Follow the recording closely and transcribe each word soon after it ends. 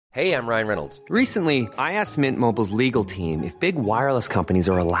Hey, I'm Ryan Reynolds. Recently, I asked Mint Mobile's legal team if big wireless companies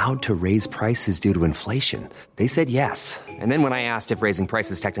are allowed to raise prices due to inflation. They said yes. And then when I asked if raising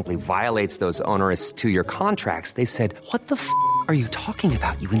prices technically violates those onerous two-year contracts, they said, "What the are you talking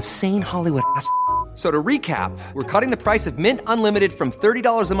about, you insane Hollywood ass?" So to recap, we're cutting the price of Mint Unlimited from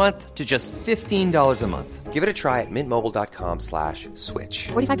 $30 a month to just $15 a month. Give it a try at mintmobile.com/switch.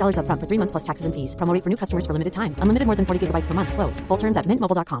 $45 up front for 3 months plus taxes and fees. Promo rate for new customers for limited time. Unlimited more than 40 gigabytes per month. Slows full terms at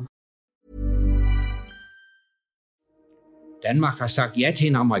mintmobile.com. Danmark har sagt ja til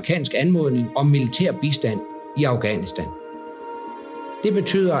en amerikansk anmodning om militær bistand i Afghanistan. Det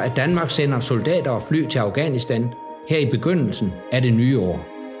betyder, at Danmark sender soldater og fly til Afghanistan her i begyndelsen af det nye år.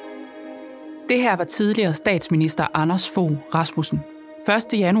 Det her var tidligere statsminister Anders Fogh Rasmussen.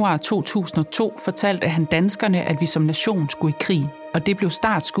 1. januar 2002 fortalte han danskerne, at vi som nation skulle i krig, og det blev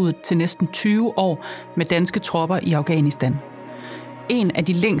startskuddet til næsten 20 år med danske tropper i Afghanistan. En af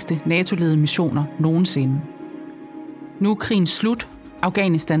de længste NATO-ledede missioner nogensinde. Nu er krigen slut,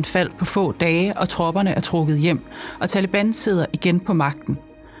 Afghanistan faldt på få dage, og tropperne er trukket hjem, og Taliban sidder igen på magten.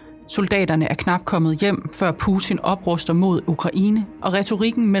 Soldaterne er knap kommet hjem, før Putin opruster mod Ukraine, og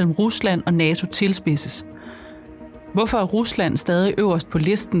retorikken mellem Rusland og NATO tilspidses. Hvorfor er Rusland stadig øverst på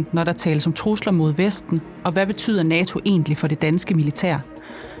listen, når der tales om trusler mod Vesten, og hvad betyder NATO egentlig for det danske militær?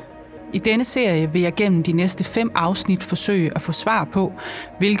 I denne serie vil jeg gennem de næste 5 afsnit forsøge at få svar på,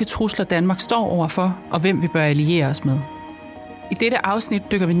 hvilke trusler Danmark står overfor, og hvem vi bør alliere os med. I dette afsnit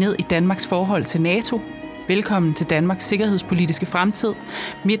dykker vi ned i Danmarks forhold til NATO. Velkommen til Danmarks sikkerhedspolitiske fremtid.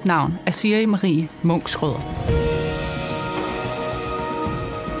 Mit navn er Siri Marie Munch-Schrøder.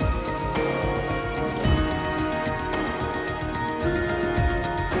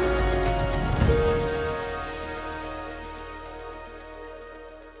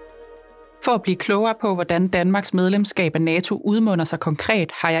 For at blive klogere på, hvordan Danmarks medlemskab af NATO udmunder sig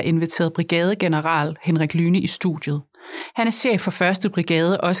konkret, har jeg inviteret brigadegeneral Henrik Lyne i studiet. Han er chef for 1.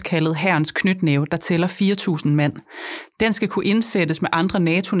 brigade, også kaldet Hærens Knytnæve, der tæller 4.000 mand. Den skal kunne indsættes med andre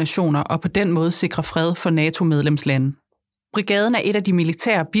NATO-nationer og på den måde sikre fred for NATO-medlemslande. Brigaden er et af de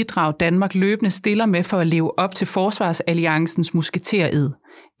militære bidrag, Danmark løbende stiller med for at leve op til Forsvarsalliancens musketered.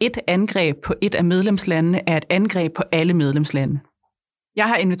 Et angreb på et af medlemslandene er et angreb på alle medlemslande. Jeg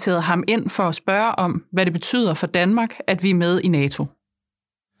har inviteret ham ind for at spørge om, hvad det betyder for Danmark, at vi er med i NATO.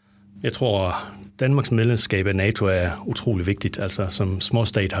 Jeg tror, Danmarks medlemskab af NATO er utrolig vigtigt. Altså, som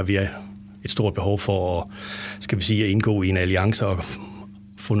småstat har vi et stort behov for at indgå i en alliance og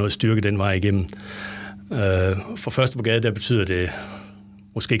få noget styrke den vej igennem. For 1. brigade, der betyder det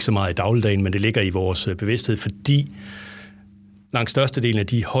måske ikke så meget i dagligdagen, men det ligger i vores bevidsthed, fordi langt størstedelen af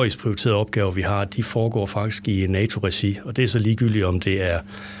de højst prioriterede opgaver, vi har, de foregår faktisk i NATO-regi, og det er så ligegyldigt, om det er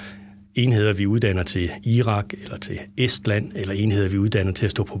enheder, vi uddanner til Irak eller til Estland, eller enheder, vi uddanner til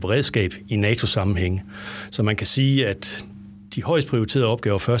at stå på beredskab i NATO-sammenhæng. Så man kan sige, at de højst prioriterede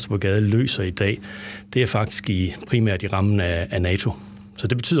opgaver, 1. brigade løser i dag, det er faktisk primært i rammen af NATO. Så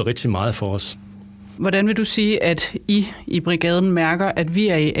det betyder rigtig meget for os. Hvordan vil du sige, at I i brigaden mærker, at vi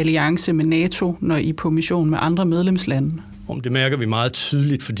er i alliance med NATO, når I er på mission med andre medlemslande? Det mærker vi meget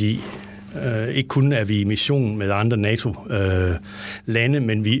tydeligt, fordi ikke kun er vi i mission med andre NATO-lande,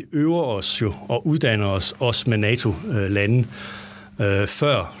 men vi øver os jo og uddanner os også med NATO-lande,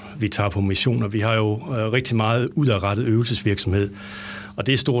 før vi tager på missioner. Vi har jo rigtig meget udadrettet øvelsesvirksomhed, og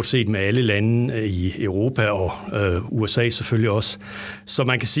det er stort set med alle lande i Europa og USA selvfølgelig også. Så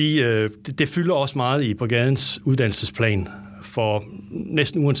man kan sige, det fylder også meget i brigadens uddannelsesplan, for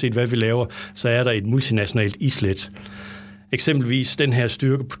næsten uanset hvad vi laver, så er der et multinationalt islet. Eksempelvis den her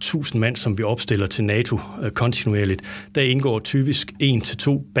styrke på 1000 mand, som vi opstiller til NATO kontinuerligt, der indgår typisk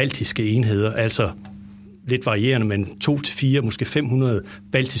 1-2 baltiske enheder, altså lidt varierende, men 2-4, måske 500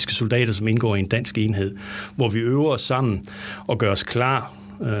 baltiske soldater, som indgår i en dansk enhed, hvor vi øver os sammen og gør os klar.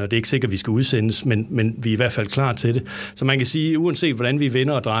 Det er ikke sikkert, at vi skal udsendes, men vi er i hvert fald klar til det. Så man kan sige, uanset hvordan vi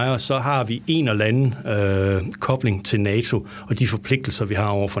vender og drejer, så har vi en eller anden kobling til NATO og de forpligtelser, vi har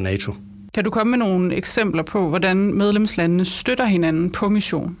over for NATO. Kan du komme med nogle eksempler på, hvordan medlemslandene støtter hinanden på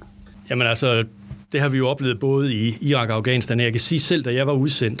mission? Jamen altså, det har vi jo oplevet både i Irak og Afghanistan. Jeg kan sige selv, da jeg var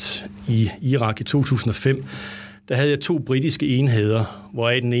udsendt i Irak i 2005, der havde jeg 2 britiske enheder,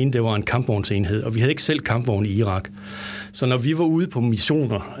 hvoraf den ene, det var en kampvognsenhed, og vi havde ikke selv kampvogn i Irak. Så når vi var ude på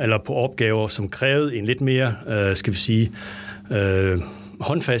missioner, eller på opgaver, som krævede en lidt mere,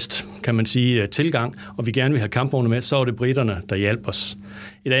 håndfast, kan man sige, tilgang, og vi gerne vil have kampvogne med, så var det britterne, der hjalp os.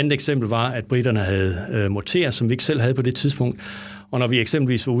 Et andet eksempel var, at britterne havde morterer, som vi ikke selv havde på det tidspunkt, Og når vi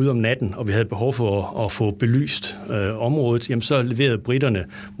eksempelvis var ude om natten, og vi havde behov for at få belyst området, jamen så leverede britterne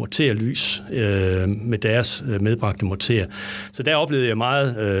morterlys med deres medbragte morterer. Så der oplevede jeg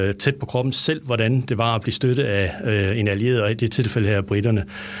meget tæt på kroppen selv, hvordan det var at blive støttet af en allieret, og i det tilfælde her britterne.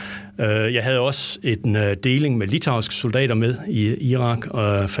 Jeg havde også en deling med litauiske soldater med i Irak,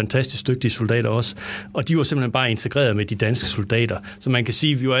 og fantastisk dygtige soldater også, og de var simpelthen bare integreret med de danske soldater. Så man kan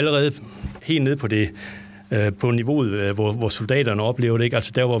sige, at vi var allerede helt nede på det, på niveauet, hvor soldaterne oplever det, ikke?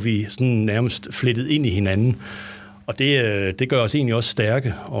 Altså der, hvor vi sådan nærmest flettet ind i hinanden. Og det gør os egentlig også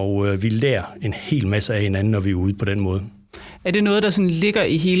stærke, og vi lærer en hel masse af hinanden, når vi er ude på den måde. Er det noget, der sådan ligger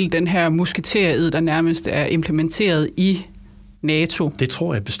i hele den her musketered, der nærmest er implementeret i NATO? Det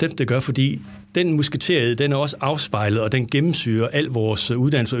tror jeg bestemt, det gør, fordi den musketered, den er også afspejlet, og den gennemsyrer al vores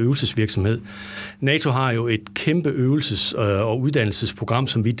uddannelses- og øvelsesvirksomhed. NATO har jo et kæmpe øvelses- og uddannelsesprogram,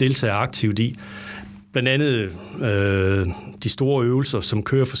 som vi deltager aktivt i. Blandt andet de store øvelser, som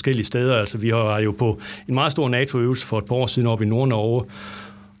kører forskellige steder. Altså, vi har jo på en meget stor NATO-øvelse for et par år siden oppe i Nord-Norge,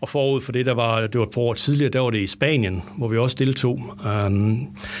 og forud for det, det var et par år tidligere, der var det i Spanien, hvor vi også deltog.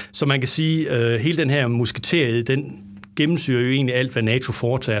 Så man kan sige, hele den her musketered, den gennemsyrer jo egentlig alt, hvad NATO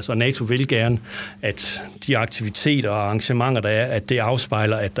foretager sig, og NATO vil gerne, at de aktiviteter og arrangementer, der er, at det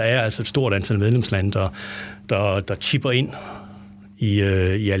afspejler, at der er altså et stort antal medlemslande, der chipper ind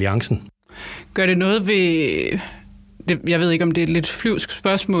i alliancen. Gør det noget ved, jeg ved ikke, om det er et lidt flyvsk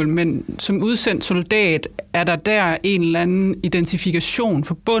spørgsmål, men som udsendt soldat, er der en eller anden identifikation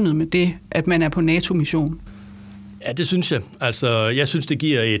forbundet med det, at man er på NATO-mission? Ja, det synes jeg. Altså, jeg synes, det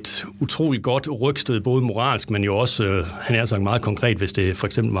giver et utroligt godt rygstød, både moralsk, men jo også, han er sagt meget konkret, hvis det for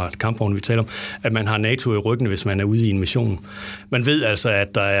eksempel var et kampvogn, vi taler om, at man har NATO i ryggen, hvis man er ude i en mission. Man ved altså,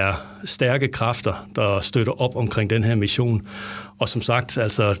 at der er stærke kræfter, der støtter op omkring den her mission. Og som sagt,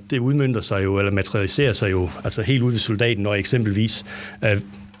 altså, det udmønter sig jo, eller materialiserer sig jo, altså helt ude ved soldaten, når eksempelvis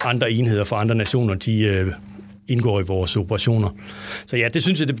andre enheder fra andre nationer, de indgår i vores operationer. Så ja, det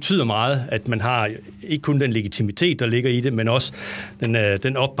synes jeg, det betyder meget, at man har ikke kun den legitimitet, der ligger i det, men også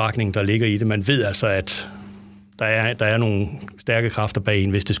den opbakning, der ligger i det. Man ved altså, at der er nogle stærke kræfter bag en,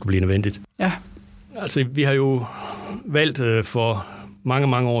 hvis det skulle blive nødvendigt. Ja. Altså, vi har jo valgt for mange,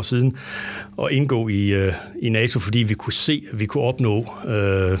 mange år siden at indgå i NATO, fordi vi kunne se, at vi kunne opnå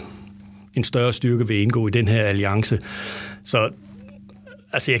en større styrke ved at indgå i den her alliance. Så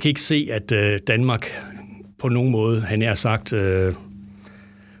altså, jeg kan ikke se, at Danmark på nogen måde, han har sagt,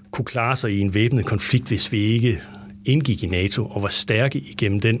 kunne klare sig i en væbnet konflikt, hvis vi ikke indgik i NATO og var stærke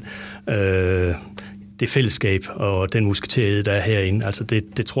igennem det fællesskab og den musketered, der er herinde. Altså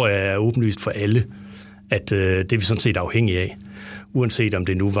det tror jeg er åbenlyst for alle, at det er vi sådan set afhængige af, uanset om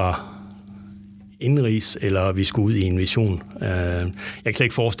det nu var indenrigs, eller vi skulle ud i en mission. Jeg kan slet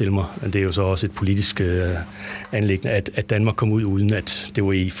ikke forestille mig, at det er jo så også et politisk anliggende, at Danmark kom ud, uden at det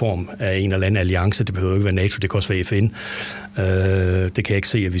var i form af en eller anden alliance. Det behøver ikke være NATO, det kan også være FN. Det kan jeg ikke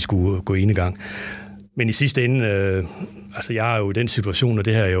se, at vi skulle gå enegang. Men i sidste ende, altså jeg er jo i den situation, og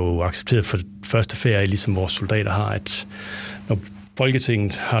det har jeg jo accepteret for første ferie, ligesom vores soldater har, at når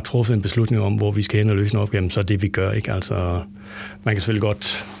Folketinget har truffet en beslutning om, hvor vi skal hen og løse en opgave, så er det, vi gør, ikke? Altså, man kan selvfølgelig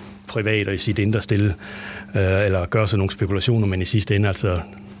godt privat og i sit indre stille, eller gøre sig nogle spekulationer, men i sidste ende, altså,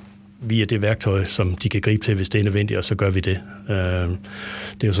 vi er det værktøj, som de kan gribe til, hvis det er nødvendigt, og så gør vi det.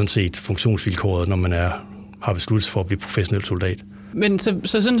 Det er jo sådan set funktionsvilkåret, når man har besluttet for at blive professionel soldat. Men så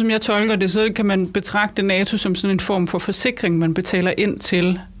sådan som jeg tolker det, så kan man betragte NATO som sådan en form for forsikring, man betaler ind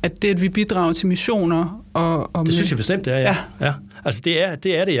til, at det, at vi bidrager til missioner og det synes jeg bestemt, det er, ja. Altså,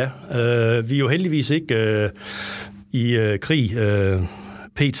 det er det, ja. Vi er jo heldigvis ikke i krig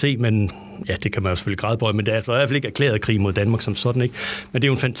PT, men ja, det kan man jo selvfølgelig gradbøje, men det er i hvert fald ikke erklæret krig mod Danmark som sådan, ikke? Men det er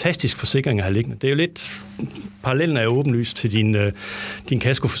jo en fantastisk forsikring at have liggende. Det er jo lidt, parallellen er jo åbenlyst til din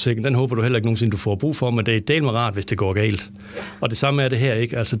kaskoforsikring. Den håber du heller ikke nogensinde, du får brug for, men det er del med rart, hvis det går galt. Og det samme er det her,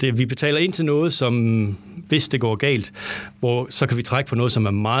 ikke? Altså, vi betaler ind til noget, som hvis det går galt, så kan vi trække på noget, som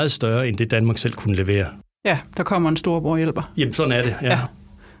er meget større, end det Danmark selv kunne levere. Ja, der kommer en storebror hjælper. Jamen, sådan er det, ja.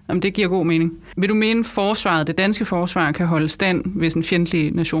 Jamen, det giver god mening. Vil du mene, forsvaret, det danske forsvar, kan holde stand, hvis en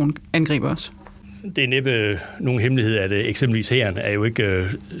fjendtlig nation angriber os? Det er næppe nogen hemmelighed, at eksempelvis hæren er jo ikke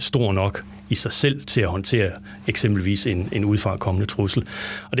stor nok i sig selv til at håndtere eksempelvis en udefrakommende trussel.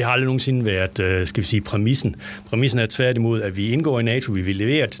 Og det har aldrig nogensinde været, skal vi sige, præmissen. Præmissen er tværtimod, at vi indgår i NATO, vi vil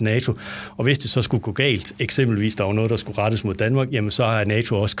levere til NATO, og hvis det så skulle gå galt, eksempelvis der var noget, der skulle rettes mod Danmark, jamen så er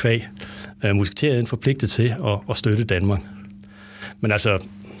NATO også kvæg musketereden forpligtet til at støtte Danmark. Men altså,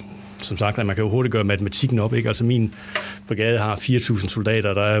 som sagt, man kan jo hurtigt gøre matematikken op, ikke? Altså min brigade har 4.000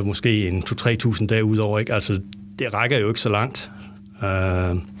 soldater, der er måske 2-3.000 derudover, ikke? Altså det rækker jo ikke så langt.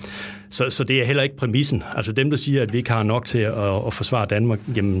 Så det er heller ikke præmissen. Altså dem, der siger, at vi ikke har nok til at forsvare Danmark,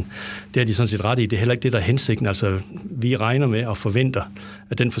 jamen det har de sådan set ret i. Det er heller ikke det, der er hensigten. Altså vi regner med og forventer,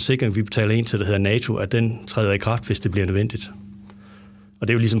 at den forsikring, vi betaler ind til, der hedder NATO, at den træder i kraft, hvis det bliver nødvendigt. Og det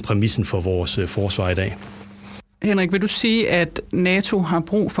er jo ligesom præmissen for vores forsvar i dag. Henrik, vil du sige, at NATO har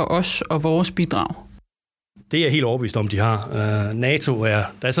brug for os og vores bidrag? Det er jeg helt overbevist om, de har. NATO der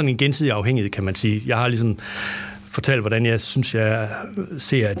er sådan en gensidig afhængighed, kan man sige. Jeg har ligesom fortalt, hvordan jeg synes, jeg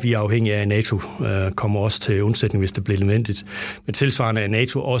ser, at vi er afhængige af, at NATO kommer også til undsætning, hvis det bliver nødvendigt. Men tilsvarende er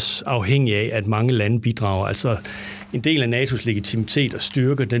NATO også afhængig af, at mange lande bidrager. Altså en del af NATO's legitimitet og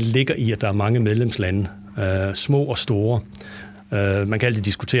styrke, den ligger i, at der er mange medlemslande, små og store. Man kan altid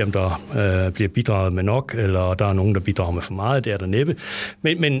diskutere, om der bliver bidraget med nok, eller der er nogen, der bidrager med for meget, det er der næppe.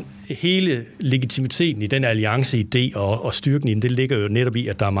 Men hele legitimiteten i den alliance-idé og styrken i den, det ligger jo netop i,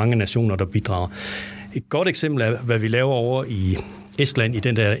 at der er mange nationer, der bidrager. Et godt eksempel er, hvad vi laver over i Estland i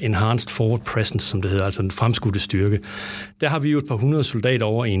den der Enhanced Forward Presence, som det hedder, altså den fremskudte styrke. Der har vi jo et par 100 soldater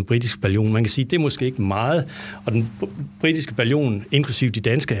over i en britisk bataljon. Man kan sige, det er måske ikke meget, og den britiske bataljon, inklusive de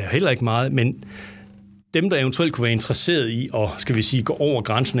danske, er heller ikke meget, men dem, der eventuelt kunne være interesseret i at, skal vi sige, gå over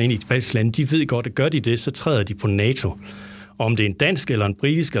grænsen ind i de baltiske lande, de ved godt, at gør de det, så træder de på NATO. Og om det er en dansk, eller en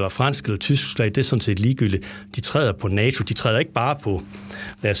britisk, eller fransk, eller tysk slag, det er sådan set ligegyldigt. De træder på NATO. De træder ikke bare på,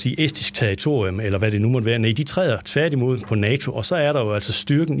 lad os sige, estisk territorium, eller hvad det nu måtte være. Nej, de træder tværtimod på NATO, og så er der jo altså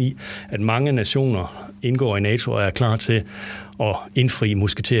styrken i, at mange nationer indgår i NATO og er klar til at indfri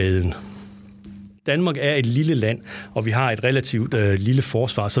musketereden. Danmark er et lille land, og vi har et relativt lille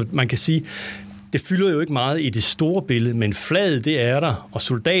forsvar, så man kan sige, det fylder jo ikke meget i det store billede, men flaget, det er der, og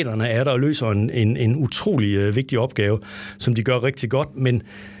soldaterne er der og løser en utrolig vigtig opgave, som de gør rigtig godt. Men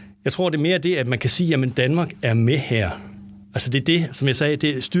jeg tror, det er mere det, at man kan sige, at Danmark er med her. Altså det er det, som jeg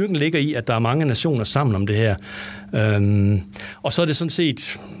sagde, styrken ligger i, at der er mange nationer sammen om det her. Og så er det sådan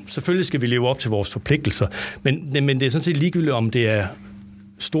set, selvfølgelig skal vi leve op til vores forpligtelser, men det er sådan set ligegyldigt, om det er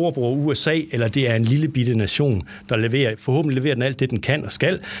storebror USA, eller det er en lille bitte nation, der forhåbentlig leverer den alt det, den kan og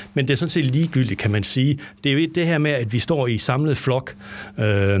skal, men det er sådan set ligegyldigt, kan man sige. Det er jo det her med, at vi står i samlet flok,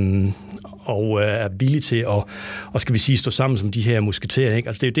 og er villige til at skal vi sige, stå sammen som de her musketerer, ikke?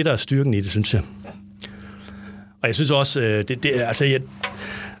 Altså det er jo det, der er styrken i det, synes jeg. Og jeg synes også,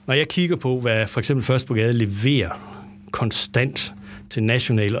 når jeg kigger på, hvad for eksempel 1. Brigade leverer konstant til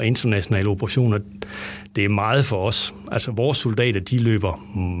nationale og internationale operationer, det er meget for os. Altså vores soldater, de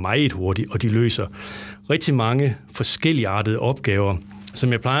løber meget hurtigt, og de løser rigtig mange forskelligartede opgaver.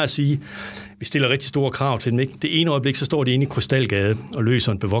 Som jeg plejer at sige, vi stiller rigtig store krav til dem. Ikke? Det ene øjeblik, så står de inde i Krystalgade og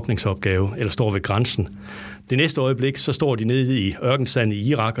løser en bevogtningsopgave, eller står ved grænsen. Det næste øjeblik, så står de nede i ørkensandet i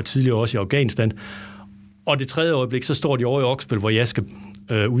Irak, og tidligere også i Afghanistan. Og det tredje øjeblik, så står de over i Oksbøl, hvor jeg skal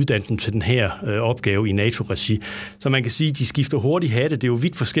uddanne dem til den her opgave i NATO-regi. Så man kan sige, at de skifter hurtigt hatte. Det er jo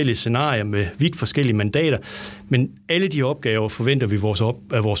vidt forskellige scenarier med vidt forskellige mandater, men alle de opgaver forventer vi,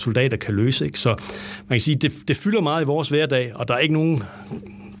 at vores soldater kan løse. Ikke? Så man kan sige, at det fylder meget i vores hverdag, og der er ikke nogen,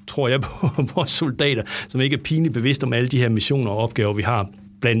 tror jeg, på vores soldater, som ikke er pinligt bevidst om alle de her missioner og opgaver, vi har,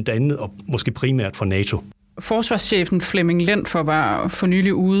 blandt andet og måske primært for NATO. Forsvarschefen Flemming Lendfer var for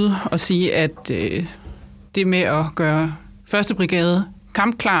nylig ude og sige, at det med at gøre 1. brigade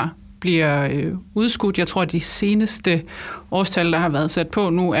kampklar bliver udskudt. Jeg tror, at de seneste årstal, der har været sat på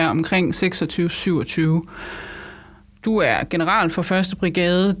nu, er omkring 26-27. Du er general for 1.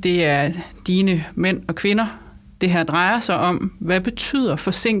 brigade. Det er dine mænd og kvinder. Det her drejer sig om, hvad betyder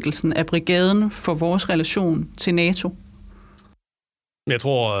forsinkelsen af brigaden for vores relation til NATO? Jeg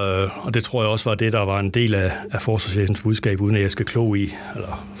tror, og det tror jeg også var det, der var en del af forsvarschefens budskab, uden at jeg skal kloge i,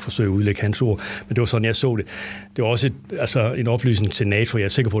 eller forsøge at udlægge hans ord. Men det var sådan, jeg så det. Det var også en oplysning til NATO. Jeg er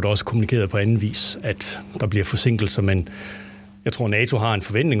sikker på, at det også er kommunikeret på anden vis, at der bliver forsinkelser, men jeg tror, NATO har en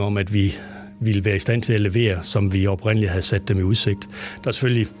forventning om, at vi ville være i stand til at levere, som vi oprindeligt havde sat dem i udsigt. Der er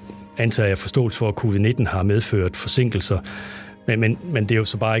selvfølgelig, antager jeg, forståelse for, at covid-19 har medført forsinkelser, men det er jo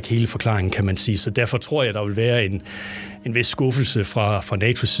så bare ikke hele forklaringen, kan man sige. Så derfor tror jeg, der vil være en vis skuffelse fra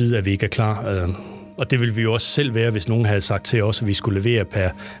NATO's side, at vi ikke er klar. Og det ville vi jo også selv være, hvis nogen havde sagt til os, at vi skulle levere per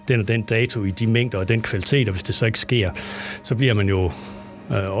den og den dato i de mængder og den kvalitet, og hvis det så ikke sker, så bliver man jo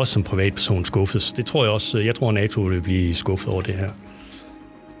også som privatperson skuffet. Så det tror jeg også. Jeg tror, NATO vil blive skuffet over det her.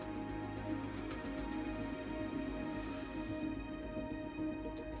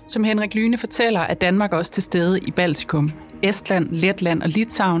 Som Henrik Lyne fortæller, er Danmark også til stede i Baltikum. Estland, Letland og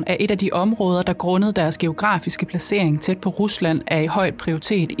Litauen er et af de områder, der grundet deres geografiske placering tæt på Rusland er i højt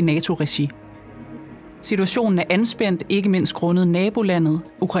prioritet i NATO-regi. Situationen er anspændt, ikke mindst grundet nabolandet,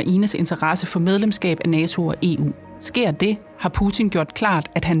 Ukraines interesse for medlemskab af NATO og EU. Sker det, har Putin gjort klart,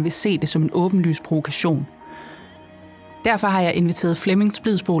 at han vil se det som en åbenlys provokation. Derfor har jeg inviteret Flemming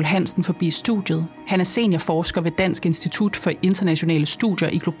Splidsboel Hansen forbi studiet. Han er seniorforsker ved Dansk Institut for Internationale Studier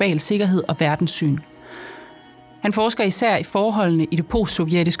i Global Sikkerhed og Verdenssyn. Han forsker især i forholdene i det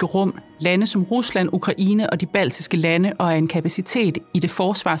postsovjetiske rum, lande som Rusland, Ukraine og de baltiske lande, og er en kapacitet i det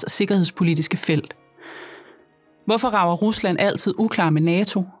forsvars- og sikkerhedspolitiske felt. Hvorfor rager Rusland altid uklar med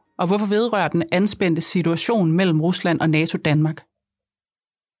NATO, og hvorfor vedrører den anspændte situation mellem Rusland og NATO-Danmark?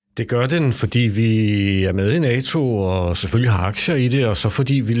 Det gør den, fordi vi er med i NATO og selvfølgelig har aktier i det, og så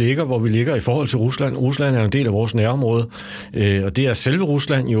fordi vi ligger, hvor vi ligger i forhold til Rusland. Rusland er en del af vores nærområde, og det er selve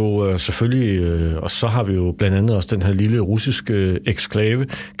Rusland jo selvfølgelig, og så har vi jo blandt andet også den her lille russiske eksklave,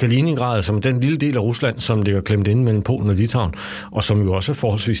 Kaliningrad, som er den lille del af Rusland, som ligger klemt inde mellem Polen og Litauen, og som jo også er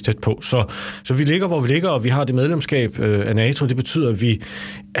forholdsvis tæt på. Så vi ligger, hvor vi ligger, og vi har det medlemskab af NATO. Det betyder, at vi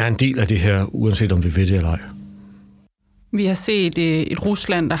er en del af det her, uanset om vi ved det eller ej. Vi har set et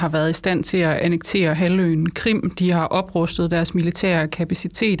Rusland, der har været i stand til at annektere halvøen Krim. De har oprustet deres militære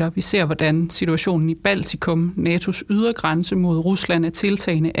kapaciteter. Vi ser, hvordan situationen i Baltikum, NATO's ydergrænse mod Rusland, er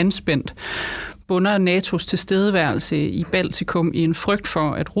tiltagende anspændt. Bunder NATO's tilstedeværelse i Baltikum i en frygt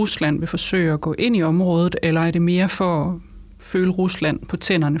for, at Rusland vil forsøge at gå ind i området, eller er det mere for at føle Rusland på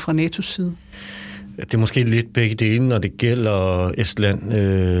tænderne fra NATO's side? Det er måske lidt begge dele, når det gælder Estland,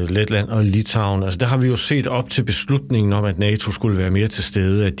 Letland og Litauen. Altså, der har vi jo set op til beslutningen om, at NATO skulle være mere til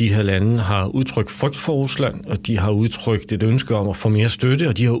stede, at de her lande har udtrykt frygt for Rusland, og de har udtrykt et ønske om at få mere støtte,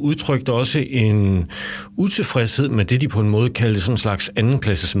 og de har udtrykt også en utilfredshed med det, de på en måde kaldte sådan en slags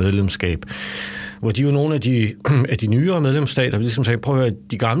andenklasses medlemskab. Hvor de er jo nogle af de nyere medlemsstater, vi ligesom sagde, prøv at høre,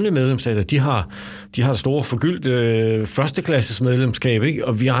 de gamle medlemsstater, de har store forgyldt førsteklasses medlemskab, ikke?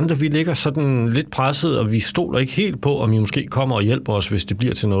 Og vi andre, vi ligger sådan lidt presset, og vi stoler ikke helt på, om I måske kommer og hjælper os, hvis det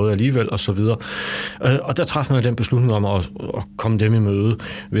bliver til noget alligevel, og så videre. Og der træffer man den beslutning om at komme dem i møde,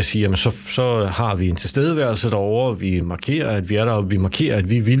 ved at sige, jamen så har vi en tilstedeværelse derovre, vi markerer, at vi er der, og vi markerer, at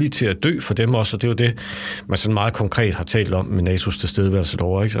vi er villige til at dø for dem også, og det er jo det, man sådan meget konkret har talt om med NATO's tilstedeværelse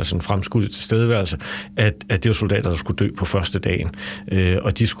derovre, ikke? Altså en fremskudt tilstedeværelse, at det var soldater, der skulle dø på første dagen.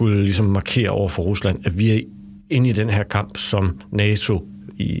 Og de skulle ligesom markere over for Rusland, at vi er inde i den her kamp som NATO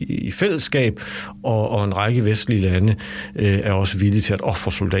i fællesskab, og en række vestlige lande er også villige til at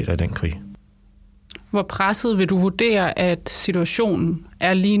ofre soldater i den krig. Hvor presset vil du vurdere, at situationen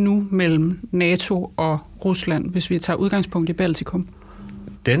er lige nu mellem NATO og Rusland, hvis vi tager udgangspunkt i Baltikum?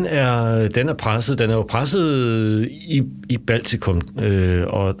 Den er presset. Den er jo presset i Baltikum,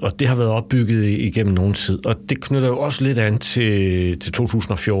 og det har været opbygget igennem nogen tid. Og det knytter jo også lidt an til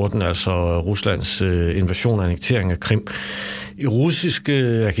 2014, altså Ruslands invasion og annektering af Krim. I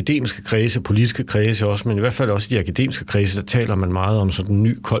russiske akademiske kredse, politiske kredse også, men i hvert fald også i de akademiske kredse, der taler man meget om sådan en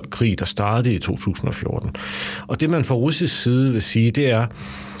ny kold krig, der startede i 2014. Og det man fra russisk side vil sige, det er,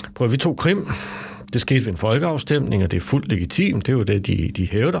 prøv at vi tog Krim. Det skete ved en folkeafstemning, og det er fuldt legitimt. Det er jo det, de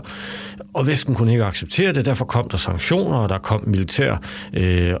hævder. Og Vesten kunne ikke acceptere det, derfor kom der sanktioner, og der kom militær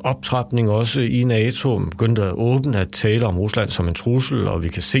optrapning også i NATO. Man begyndte at åbne at tale om Rusland som en trussel, og vi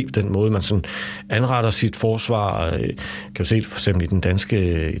kan se den måde, man sådan anretter sit forsvar. Kan jo se det for eksempel i den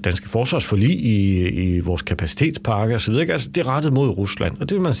danske forsvarsforlig i vores kapacitetspakke osv. Altså, det er rettet mod Rusland, og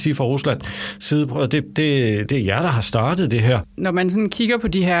det vil man sige fra Rusland side, det er jer, der har startet det her. Når man sådan kigger på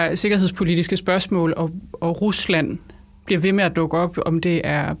de her sikkerhedspolitiske spørgsmål, og Rusland bliver ved med at dukke op, om det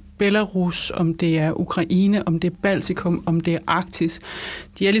er Belarus, om det er Ukraine, om det er Baltikum, om det er Arktis.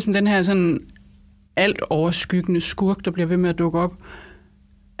 De er ligesom den her sådan alt overskyggende skurk, der bliver ved med at dukke op.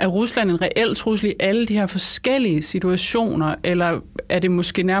 Er Rusland en reel trussel i alle de her forskellige situationer, eller er det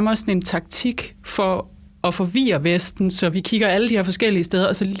måske nærmere sådan en taktik for at forvirre Vesten, så vi kigger alle de her forskellige steder,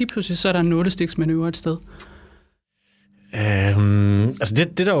 og så lige pludselig så er der en nålestiksmanøvre et sted? Altså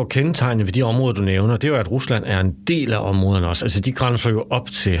det der er jo kendetegnet ved de områder, du nævner, det er jo, at Rusland er en del af områderne også. Altså de grænser jo op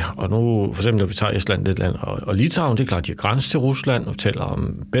til, og nu for eksempel, når vi tager Estland, Letland og Litauen, det er klart, de har grænse til Rusland, og taler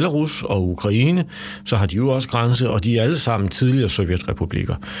om Belarus og Ukraine, så har de jo også grænse, og de er alle sammen tidligere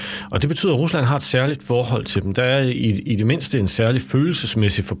sovjetrepublikker. Og det betyder, at Rusland har et særligt forhold til dem. Der er i det mindste en særlig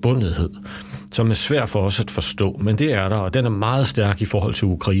følelsesmæssig forbundethed, som er svær for os at forstå, men det er der, og den er meget stærk i forhold til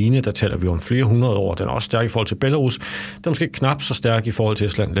Ukraine, der taler vi om flere hundrede år, den er også stærk i forhold til Belarus, den er måske knap så stærk i forhold til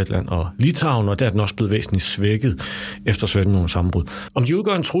Estland, Letland og Litauen, og der er den også blevet væsentligt svækket efter Sovjetunionens sammenbrud. Om de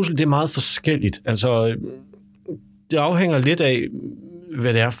udgør en trussel, det er meget forskelligt. Altså, det afhænger lidt af,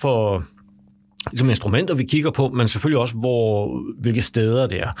 hvad det er for ligesom instrumenter, vi kigger på, men selvfølgelig også, hvilke steder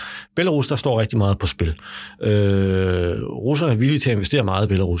det er. Belarus, der står rigtig meget på spil. Russerne er villige til at investere meget i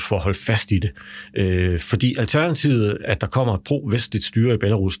Belarus for at holde fast i det. Fordi alternativet, at der kommer et pro-vestligt styre i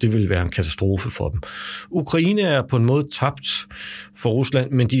Belarus, det vil være en katastrofe for dem. Ukraine er på en måde tabt for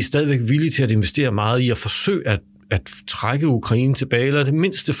Rusland, men de er stadigvæk villige til at investere meget i at forsøge at trække Ukraine tilbage, eller det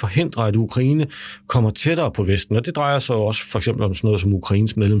mindste forhindre, at Ukraine kommer tættere på Vesten. Og det drejer sig også for eksempel om sådan noget som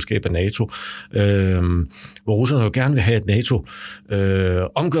Ukraines medlemskab af NATO, hvor russerne jo gerne vil have, at NATO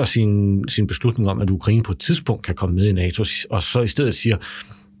omgør sin beslutning om, at Ukraine på et tidspunkt kan komme med i NATO, og så i stedet siger,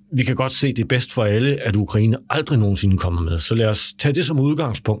 vi kan godt se, det er bedst for alle, at Ukraine aldrig nogensinde kommer med. Så lad os tage det som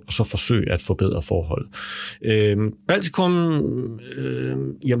udgangspunkt, og så forsøge at forbedre forholdet. Baltikum,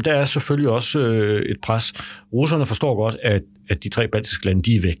 jamen der er selvfølgelig også et pres. Russerne forstår godt, at de 3 baltiske lande,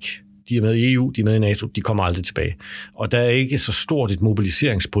 de er væk. De er med i EU, de er med i NATO, de kommer aldrig tilbage. Og der er ikke så stort et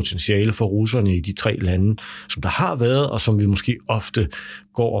mobiliseringspotentiale for russerne i de 3 lande, som der har været, og som vi måske ofte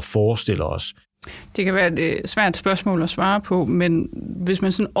går og forestiller os. Det kan være et svært spørgsmål at svare på, men hvis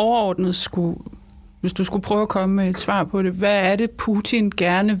man sådan overordnet hvis du skulle prøve at komme med et svar på det, hvad er det, Putin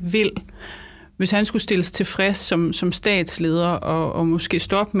gerne vil, hvis han skulle stilles tilfreds som statsleder og måske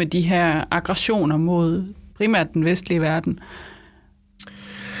stoppe med de her aggressioner mod primært den vestlige verden?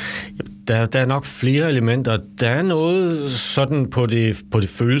 Der er nok flere elementer. Der er noget sådan på det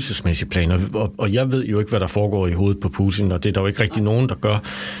følelsesmæssige plan, og jeg ved jo ikke, hvad der foregår i hovedet på Putin, og det er der jo ikke rigtig nogen, der gør.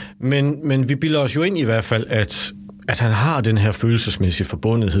 Men vi bilder os jo ind i hvert fald, at han har den her følelsesmæssige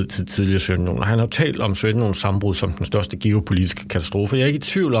forbundethed til tidligere Sovjetunionen. Han har jo talt om Sovjetunionens sammenbrud som den største geopolitiske katastrofe. Jeg er ikke i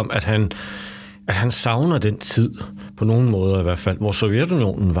tvivl om, at han savner den tid, på nogle måder i hvert fald, hvor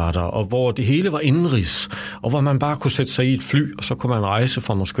Sovjetunionen var der, og hvor det hele var indenrigs, og hvor man bare kunne sætte sig i et fly, og så kunne man rejse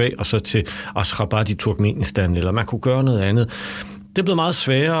fra Moskva og så til Ashgabat i Turkmenistan, eller man kunne gøre noget andet. Det er blevet meget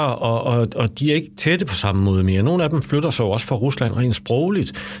sværere, og de er ikke tætte på samme måde mere. Nogle af dem flytter sig også fra Rusland rent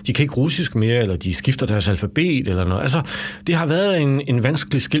sprogligt. De kan ikke russisk mere, eller de skifter deres alfabet eller noget. Altså, det har været en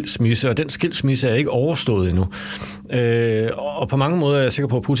vanskelig skilsmisse, og den skilsmisse er ikke overstået endnu. Og på mange måder er jeg sikker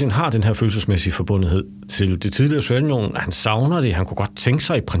på, at Putin har den her følelsesmæssige forbundethed til det tidligere Sovjetunionen. Han savner det. Han kunne godt tænke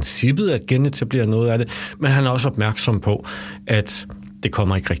sig i princippet at genetablere noget af det, men han er også opmærksom på, at det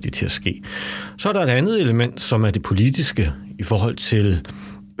kommer ikke rigtigt til at ske. Så er der et andet element, som er det politiske i forhold til,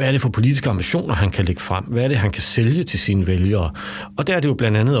 hvad er det for politiske ambitioner, han kan lægge frem? Hvad er det, han kan sælge til sine vælgere? Og der er det jo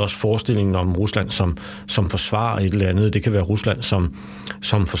blandt andet også forestillingen om Rusland, som forsvarer et eller andet. Det kan være Rusland,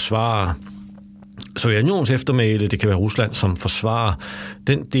 som forsvarer Sovjetunionens eftermæle. Det kan være Rusland, som forsvarer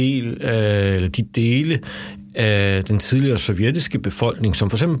den del, eller de dele af den tidligere sovjetiske befolkning, som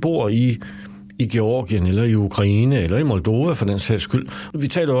for eksempel bor i Georgien, eller i Ukraine, eller i Moldova for den sags skyld. Vi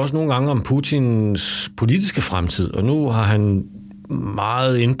taler også nogle gange om Putins politiske fremtid, og nu har han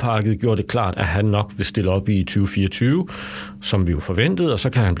meget indpakket gjort det klart, at han nok vil stille op i 2024, som vi jo forventede, og så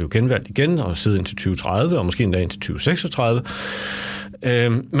kan han blive genvalgt igen og sidde indtil 2030, og måske endda indtil 2036.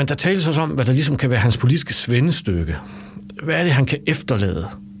 Men der tales også om, hvad der ligesom kan være hans politiske svendestykke. Hvad er det, han kan efterlade?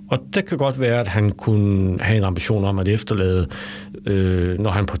 Og det kan godt være, at han kunne have en ambition om at efterlade, når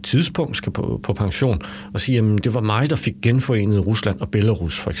han på et tidspunkt skal på pension, og sige, jamen det var mig, der fik genforenet Rusland og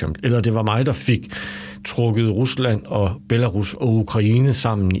Belarus for eksempel. Eller det var mig, der fik trukket Rusland og Belarus og Ukraine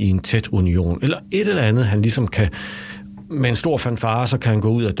sammen i en tæt union. Eller et eller andet, han ligesom kan, med en stor fanfare, så kan han gå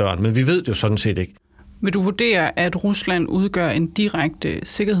ud af døren. Men vi ved det jo sådan set ikke. Vil du vurdere, at Rusland udgør en direkte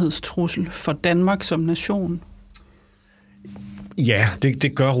sikkerhedstrussel for Danmark som nation? Ja,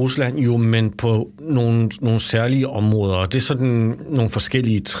 det gør Rusland jo, men på nogle særlige områder, og det er sådan nogle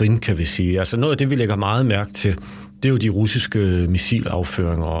forskellige trin, kan vi sige. Altså noget af det, vi lægger meget mærke til, det er jo de russiske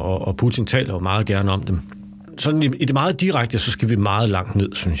missilafføringer, og Putin taler jo meget gerne om dem. Sådan i det meget direkte, så skal vi meget langt ned,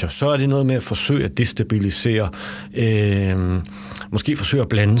 synes jeg. Så er det noget med at forsøge at destabilisere, måske forsøge at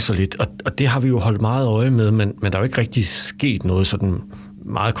blande sig lidt, og det har vi jo holdt meget øje med, men der er jo ikke rigtig sket noget sådan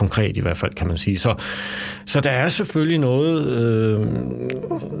meget konkret i hvert fald, kan man sige. Så der er selvfølgelig noget,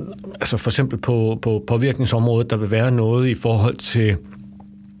 altså for eksempel på påvirkningsområdet, der vil være noget i forhold til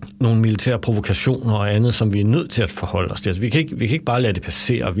nogle militære provokationer og andet, som vi er nødt til at forholde os til. Altså, vi kan ikke bare lade det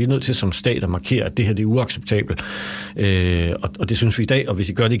passere. Vi er nødt til som stat at markere, at det her det er uacceptabelt. Og det synes vi i dag, og hvis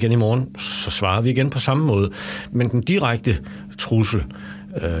I gør det igen i morgen, så svarer vi igen på samme måde. Men den direkte trussel,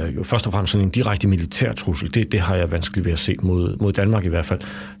 jo først og fremmest sådan en direkte militær trussel, det har jeg vanskeligt ved at se mod Danmark i hvert fald.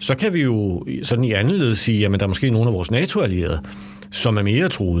 Så kan vi jo sådan i anden led sige, at der er måske nogle af vores NATO-allierede, som er mere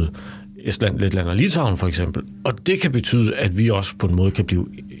truet. Estland, Letland og Litauen for eksempel. Og det kan betyde, at vi også på en måde kan blive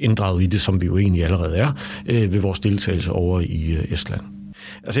inddraget i det, som vi jo egentlig allerede er, ved vores deltagelse over i Estland.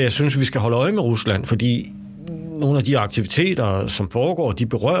 Altså jeg synes, vi skal holde øje med Rusland, fordi nogle af de aktiviteter, som foregår, de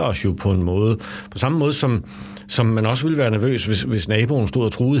berører os jo på en måde. På samme måde som man også ville være nervøs, hvis naboen stod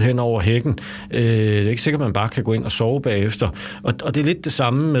og truede hen over hækken. Det er ikke sikkert, at man bare kan gå ind og sove bagefter. Og det er lidt det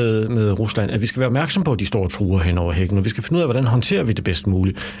samme med Rusland, at vi skal være opmærksom på, at de står og truer hen over hækken, og vi skal finde ud af, hvordan håndterer vi det bedst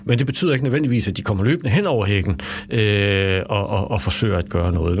muligt. Men det betyder ikke nødvendigvis, at de kommer løbende hen over hækken og forsøger at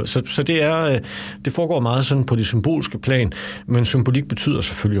gøre noget. Så det foregår meget sådan på det symbolske plan, men symbolik betyder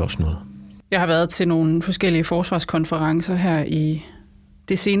selvfølgelig også noget. Jeg har været til nogle forskellige forsvarskonferencer her i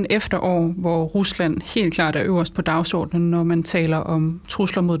det sene efterår, hvor Rusland helt klart er øverst på dagsordenen, når man taler om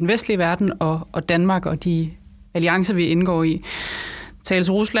trusler mod den vestlige verden og Danmark og de alliancer, vi indgår i.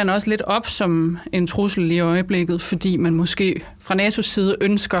 Tales Rusland også lidt op som en trussel i øjeblikket, fordi man måske fra NATO's side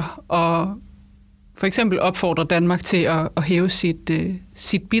ønsker at for eksempel opfordre Danmark til at hæve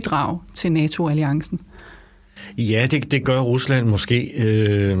sit bidrag til NATO-alliancen? Ja, det gør Rusland måske.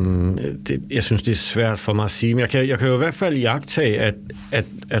 Jeg synes, det er svært for mig at sige, men jeg kan jo i hvert fald iagttage,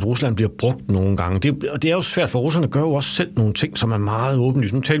 at Rusland bliver brugt nogle gange. Og det er jo svært, for russerne gør jo også selv nogle ting, som er meget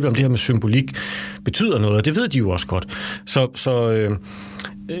åbenlyst. Nu taler vi om det her med symbolik, betyder noget, og det ved de jo også godt.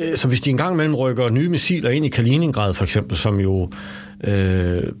 Så hvis de engang imellem rykker nye missiler ind i Kaliningrad, for eksempel, som jo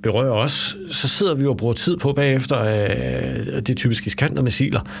berører os, så sidder vi og bruger tid på bagefter, det er typisk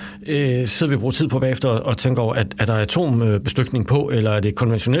Iskander-missiler, sidder vi og bruger tid på bagefter og tænker over, er der atombestykning på, eller er det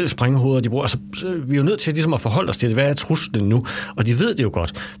konventionelle sprænghoveder, de bruger? Altså, vi er jo nødt til ligesom at forholde os til det. Hvad er truslen nu? Og de ved det jo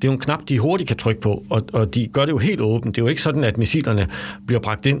godt. Det er jo en knap, de hurtigt kan trykke på, og de gør det jo helt åbent. Det er jo ikke sådan, at missilerne bliver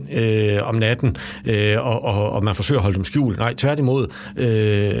bragt ind om natten, og man forsøger at holde dem skjult. Nej, tværtimod.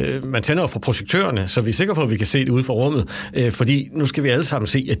 Man tænder jo fra projektørerne, så vi er sikre på, at vi kan se det ude fra rummet, fordi nu skal vi alle sammen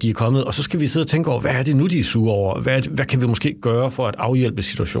se, at de er kommet, og så skal vi sidde og tænke over, hvad er det nu, de er sure over? Hvad kan vi måske gøre for at afhjælpe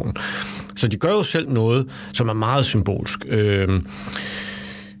situationen? Så de gør jo selv noget, som er meget symbolsk.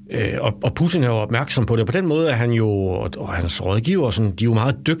 Og Putin er jo opmærksom på det. På den måde er han jo, og hans rådgiver, sådan, de er jo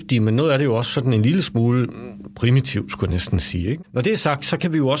meget dygtige, men noget af det jo også sådan en lille smule primitivt, skulle jeg næsten sige. Ikke? Når det er sagt, så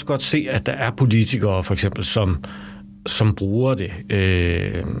kan vi jo også godt se, at der er politikere, for eksempel, som bruger det.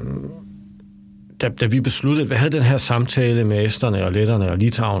 Da vi besluttede, hvad havde den her samtale med esterne og letterne og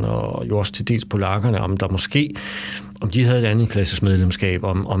litauerne og jo også til dels polakkerne, om de havde et andet klasses medlemskab,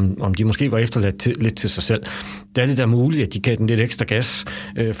 om de måske var efterladt lidt til sig selv. Der er det da muligt, at de gav den lidt ekstra gas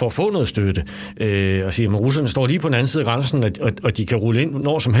for at få noget støtte. Og sige, at russerne står lige på den anden side af grænsen, og de kan rulle ind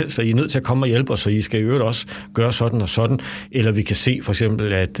når som helst, og I er nødt til at komme og hjælpe os, og I skal i øvrigt også gøre sådan og sådan. Eller vi kan se for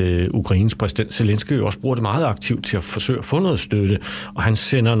eksempel, at Ukraines præsident Zelensky også bruger det meget aktivt til at forsøge at få noget støtte, og han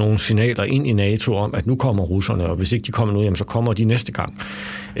sender nogle signaler ind i NATO om, at nu kommer russerne, og hvis ikke de kommer nu, jamen, så kommer de næste gang.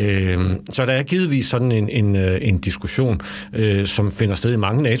 Så der er givetvis sådan en diskussion, som finder sted i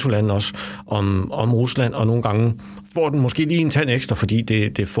mange NATO-lande også, om Rusland, og nogle gange får den måske lige en tand ekstra, fordi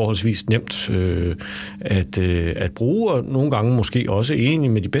det er forholdsvis nemt at bruge, og nogle gange måske også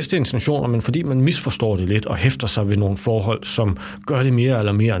enig med de bedste intentioner, men fordi man misforstår det lidt og hæfter sig ved nogle forhold, som gør det mere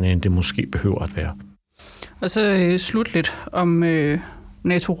alarmerende, end det måske behøver at være. Og så slutligt om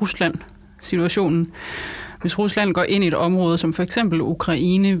NATO-Rusland-situationen. Hvis Rusland går ind i et område som for eksempel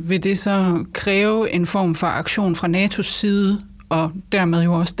Ukraine, vil det så kræve en form for aktion fra NATO's side, og dermed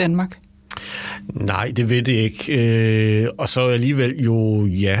jo også Danmark? Nej, det vil det ikke. Og så alligevel jo,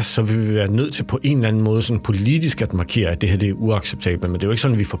 ja, så vil vi være nødt til på en eller anden måde sådan politisk at markere, at det her det er uacceptabelt, men det er jo ikke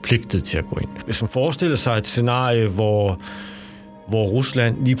sådan, at vi er forpligtet til at gå ind. Hvis man forestiller sig et scenarie, hvor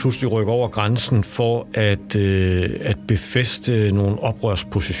Rusland lige pludselig rykker over grænsen for at befæste nogle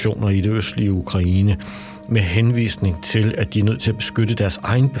oprørspositioner i det østlige Ukraine, med henvisning til, at de er nødt til at beskytte deres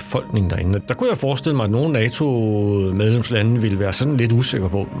egen befolkning derinde. Der kunne jeg forestille mig, at nogle NATO-medlemslande ville være sådan lidt usikre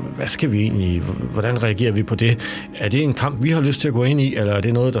på, hvad skal vi egentlig, hvordan reagerer vi på det? Er det en kamp, vi har lyst til at gå ind i, eller er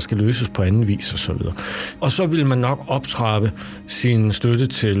det noget, der skal løses på anden vis, osv.? Og så vil man nok optrappe sin støtte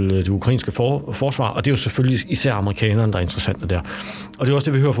til det ukrainske forsvar, og det er jo selvfølgelig især amerikanerne, der er interessante der. Og det er også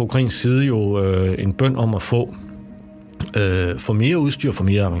det, vi hører fra Ukrains side, jo en bøn om at få mere udstyr, for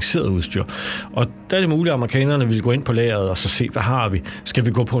mere avanceret udstyr. Og der er det muligt, at amerikanerne vil gå ind på lageret og så se, hvad har vi? Skal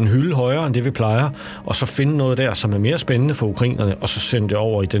vi gå på en hylde højere, end det vi plejer, og så finde noget der, som er mere spændende for ukrainerne, og så sende det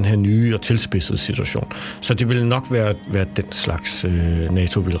over i den her nye og tilspidsede situation. Så det vil nok være den slags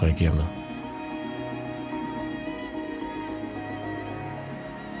NATO vil reagere med.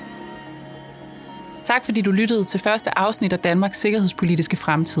 Tak fordi du lyttede til første afsnit af Danmarks sikkerhedspolitiske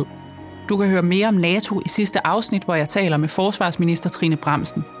fremtid. Du kan høre mere om NATO i sidste afsnit, hvor jeg taler med forsvarsminister Trine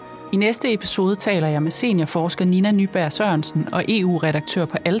Bramsen. I næste episode taler jeg med seniorforsker Nina Nyberg Sørensen og EU-redaktør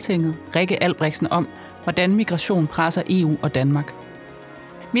på Altinget, Rikke Albrechtsen, om, hvordan migration presser EU og Danmark.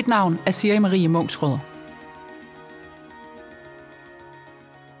 Mit navn er Siri Marie Munksrøder.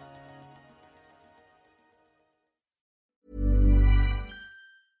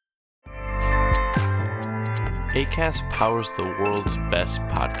 Acast powers the world's best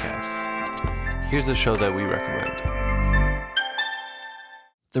podcasts. Here's a show that we recommend.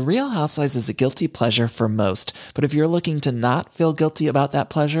 The Real Housewives is a guilty pleasure for most, but if you're looking to not feel guilty about that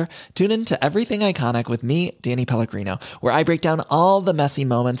pleasure, tune in to Everything Iconic with me, Danny Pellegrino, where I break down all the messy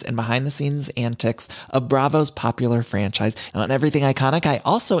moments and behind-the-scenes antics of Bravo's popular franchise. And on Everything Iconic, I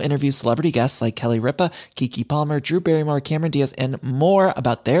also interview celebrity guests like Kelly Ripa, Keke Palmer, Drew Barrymore, Cameron Diaz, and more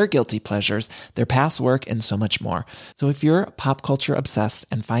about their guilty pleasures, their past work, and so much more. So if you're pop culture obsessed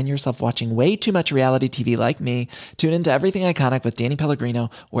and find yourself watching way too much reality TV like me, tune in to Everything Iconic with Danny Pellegrino,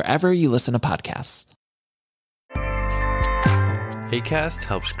 wherever you listen to podcasts. Acast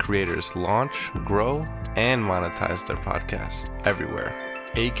helps creators launch, grow, and monetize their podcasts everywhere.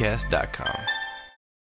 Acast.com.